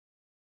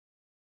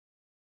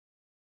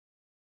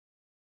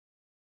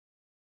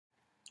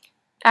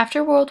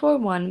After World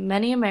War I,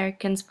 many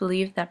Americans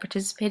believed that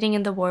participating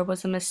in the war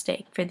was a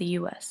mistake for the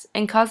U.S.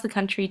 and caused the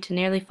country to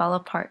nearly fall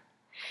apart.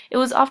 It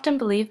was often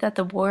believed that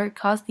the war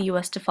caused the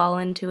U.S. to fall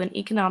into an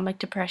economic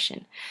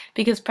depression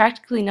because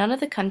practically none of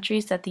the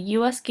countries that the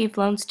U.S. gave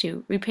loans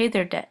to repaid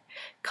their debt,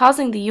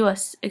 causing the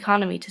U.S.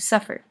 economy to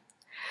suffer.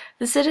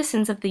 The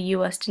citizens of the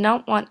U.S. did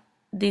not want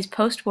these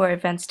post-war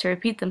events to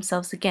repeat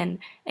themselves again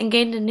and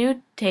gained a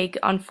new take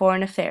on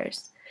foreign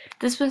affairs.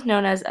 This was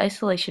known as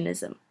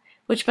isolationism,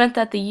 which meant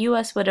that the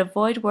U.S. would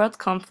avoid world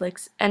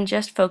conflicts and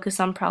just focus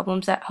on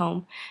problems at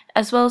home,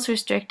 as well as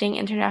restricting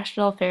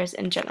international affairs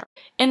in general.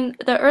 In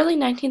the early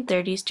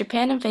 1930s,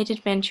 Japan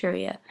invaded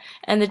Manchuria,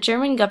 and the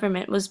German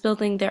government was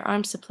building their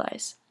arms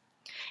supplies.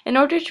 In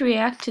order to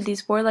react to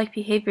these warlike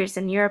behaviors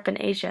in Europe and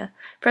Asia,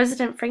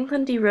 President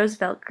Franklin D.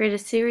 Roosevelt created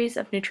a series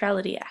of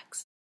neutrality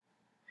acts.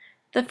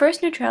 The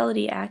first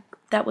Neutrality Act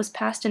that was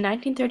passed in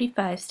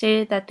 1935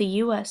 stated that the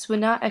U.S. would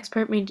not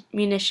export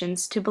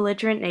munitions to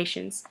belligerent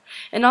nations,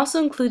 and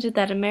also included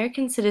that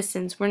American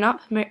citizens were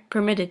not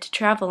permitted to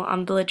travel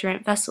on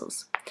belligerent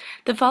vessels.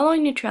 The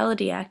following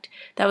Neutrality Act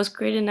that was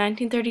created in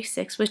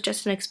 1936 was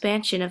just an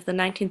expansion of the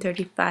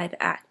 1935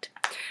 Act,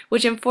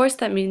 which enforced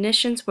that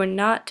munitions were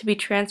not to be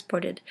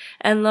transported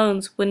and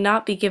loans would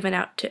not be given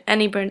out to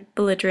any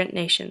belligerent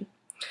nation.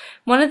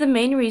 One of the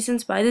main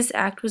reasons why this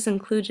act was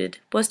included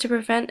was to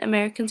prevent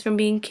Americans from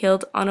being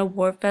killed on a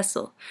war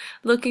vessel,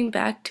 looking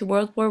back to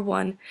World War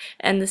I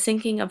and the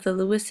sinking of the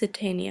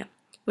Lusitania,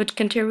 which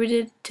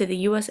contributed to the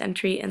U.S.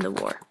 entry in the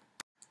war.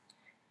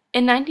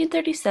 In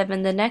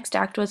 1937, the next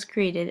act was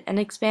created and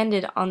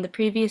expanded on the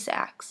previous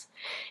acts.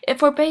 It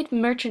forbade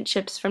merchant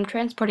ships from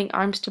transporting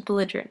arms to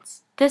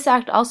belligerents. This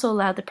act also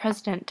allowed the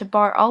President to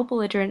bar all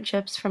belligerent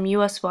ships from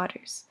U.S.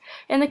 waters.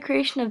 In the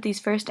creation of these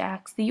first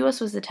acts, the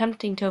U.S. was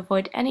attempting to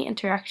avoid any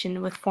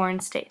interaction with foreign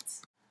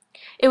states.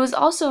 It was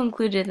also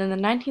included in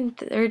the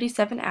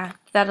 1937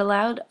 Act that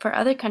allowed for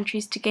other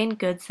countries to gain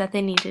goods that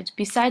they needed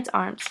besides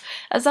arms,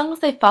 as long as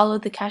they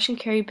followed the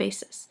cash-and-carry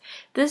basis.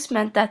 This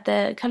meant that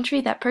the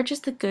country that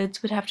purchased the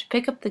goods would have to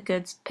pick up the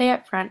goods, pay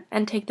up front,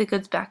 and take the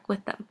goods back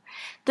with them.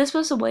 This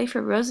was a way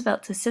for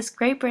Roosevelt to assist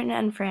Great Britain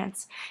and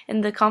France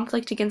in the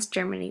conflict against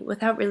Germany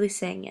without really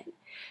saying it.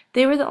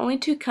 They were the only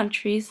two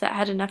countries that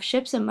had enough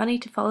ships and money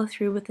to follow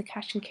through with the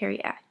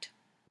Cash-and-Carry Act.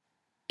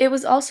 It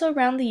was also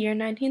around the year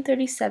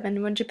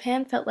 1937 when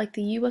Japan felt like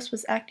the U.S.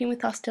 was acting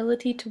with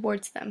hostility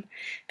towards them,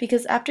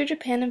 because after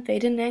Japan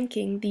invaded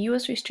Nanking, the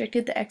U.S.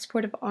 restricted the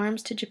export of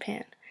arms to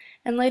Japan,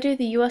 and later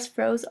the U.S.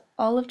 froze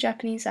all of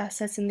Japanese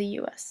assets in the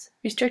U.S.,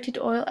 restricted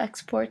oil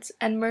exports,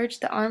 and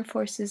merged the armed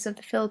forces of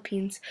the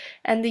Philippines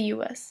and the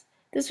U.S.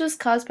 This was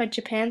caused by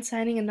Japan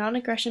signing a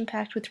non-aggression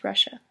pact with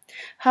Russia.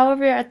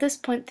 However, at this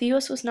point, the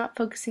U.S. was not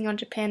focusing on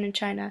Japan and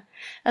China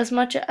as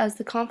much as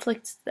the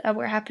conflicts that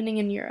were happening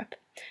in Europe.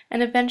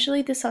 And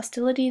eventually this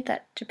hostility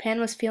that Japan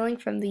was feeling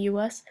from the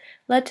U.S.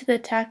 led to the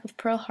attack of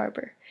Pearl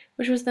Harbor,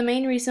 which was the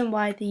main reason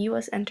why the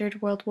U.S.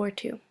 entered World War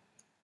II.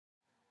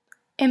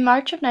 In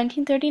March of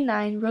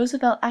 1939,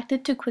 Roosevelt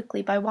acted too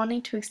quickly by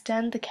wanting to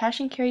extend the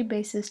cash-and-carry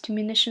basis to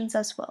munitions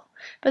as well,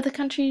 but the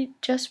country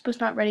just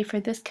was not ready for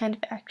this kind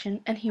of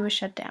action, and he was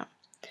shut down.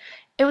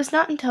 It was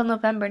not until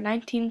November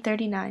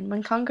 1939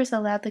 when Congress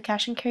allowed the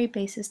cash-and-carry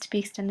basis to be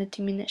extended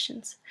to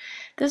munitions.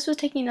 This was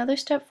taking another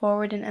step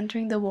forward in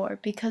entering the war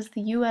because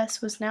the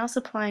U.S. was now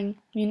supplying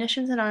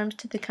munitions and arms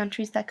to the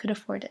countries that could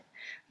afford it,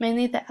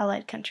 mainly the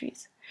Allied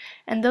countries,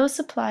 and those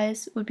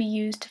supplies would be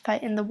used to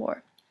fight in the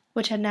war,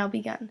 which had now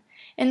begun.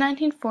 In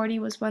 1940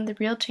 was when the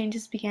real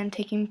changes began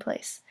taking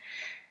place.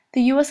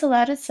 The U.S.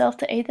 allowed itself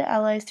to aid the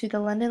Allies through the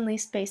London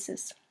leased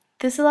bases.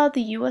 This allowed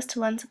the U.S. to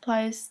lend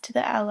supplies to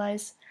the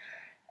Allies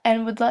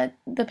and would let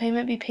the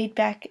payment be paid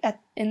back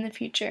in the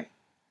future.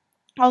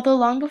 Although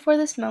long before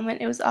this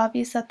moment it was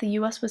obvious that the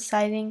U.S. was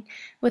siding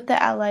with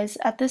the Allies,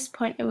 at this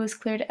point it was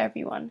clear to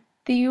everyone.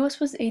 The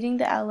U.S. was aiding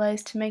the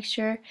Allies to make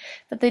sure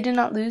that they did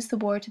not lose the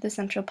war to the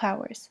Central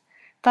Powers.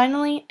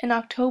 Finally, in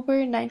October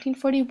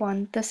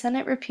 1941, the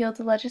Senate repealed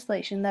the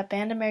legislation that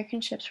banned American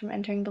ships from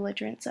entering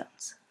belligerent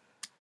zones.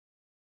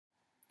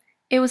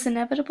 It was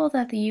inevitable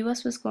that the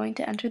U.S. was going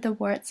to enter the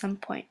war at some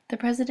point. The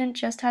President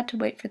just had to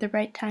wait for the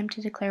right time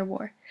to declare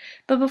war.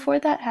 But before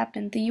that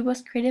happened, the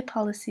U.S. created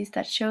policies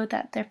that showed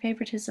that their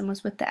favoritism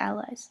was with the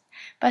Allies.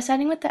 By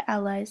siding with the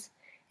Allies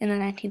in the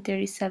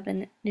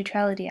 1937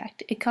 Neutrality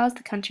Act, it caused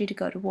the country to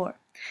go to war.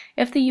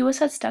 If the U.S.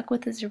 had stuck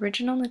with its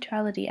original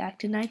Neutrality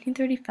Act in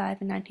 1935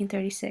 and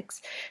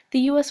 1936, the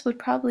U.S. would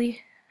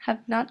probably have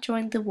not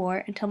joined the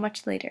war until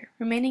much later,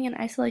 remaining an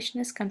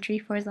isolationist country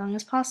for as long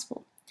as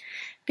possible.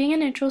 Being a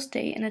neutral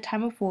state in a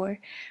time of war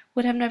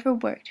would have never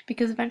worked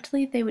because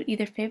eventually they would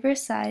either favor a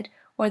side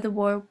or the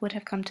war would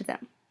have come to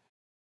them.